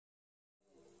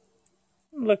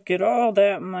Look at all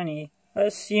that money.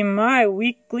 Let's see my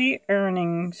weekly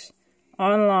earnings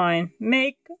online.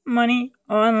 Make money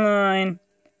online.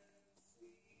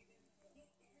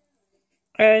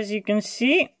 As you can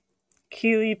see,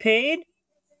 Killi paid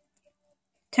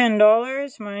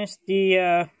 $10 minus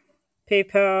the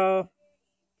PayPal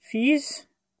fees.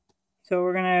 So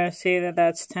we're going to say that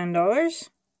that's $10.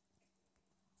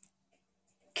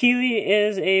 Killi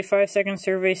is a 5-second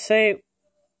survey site.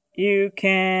 You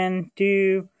can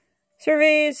do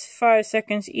surveys 5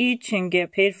 seconds each and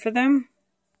get paid for them.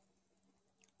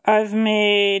 I've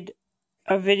made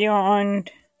a video on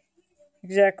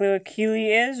exactly what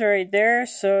Killi is right there,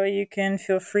 so you can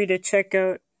feel free to check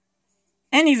out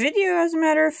any video, as a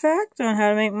matter of fact, on how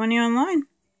to make money online.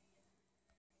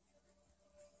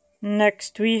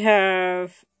 Next we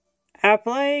have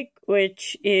AppLike,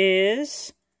 which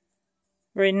is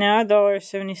right now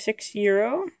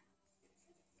 €1.76.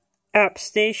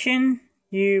 AppStation,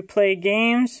 you play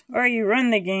games, or you run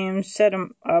the games, set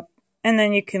them up, and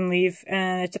then you can leave,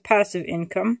 and it's a passive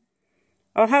income.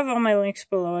 I'll have all my links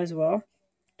below as well,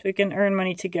 so we can earn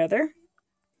money together.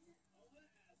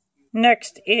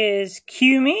 Next is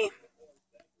QMEE,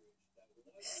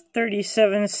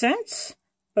 37 cents,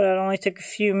 but it only took a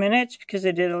few minutes because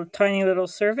I did a tiny little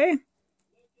survey.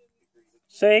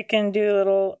 So you can do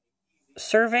little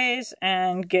surveys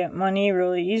and get money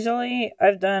really easily.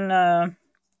 I've done a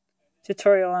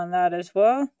tutorial on that as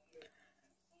well.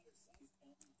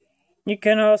 You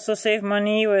can also save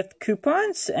money with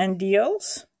coupons and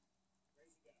deals.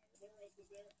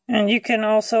 And you can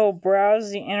also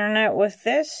browse the internet with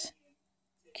this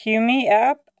QMEE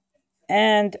app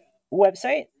and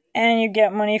website, and you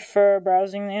get money for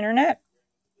browsing the internet.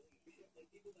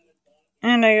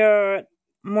 And I got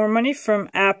more money from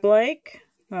AppLike,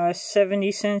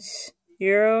 70 cents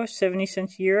euro.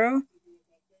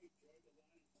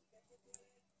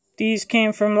 These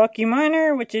came from Lucky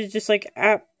Miner, which is just like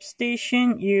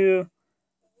AppStation. You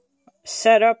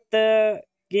set up the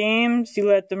games, you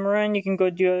let them run, you can go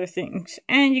do other things,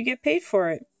 and you get paid for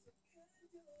it.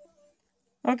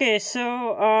 Okay,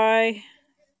 so I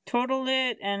totaled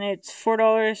it, and it's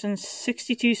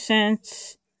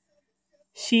 $4.62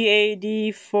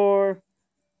 CAD for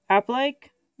AppLike.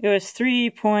 It was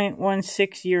 3.16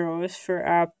 euros for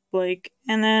AppLike,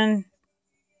 and then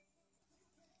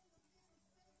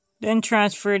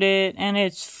transferred it, and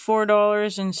it's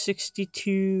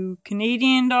 $4.62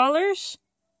 Canadian dollars.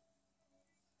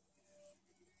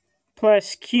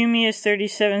 Plus QMEE is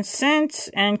 37 cents,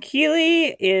 and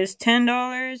Killi is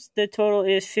 $10. The total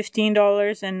is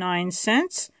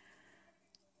 $15.09.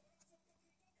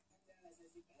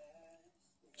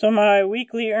 So my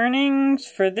weekly earnings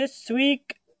for this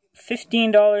week,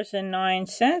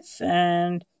 $15.09,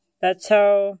 and that's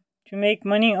how to make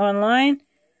money online.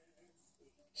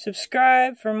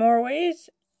 Subscribe for more ways,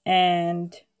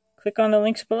 and click on the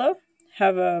links below.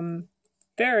 Have a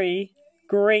very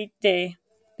great day.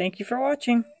 Thank you for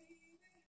watching.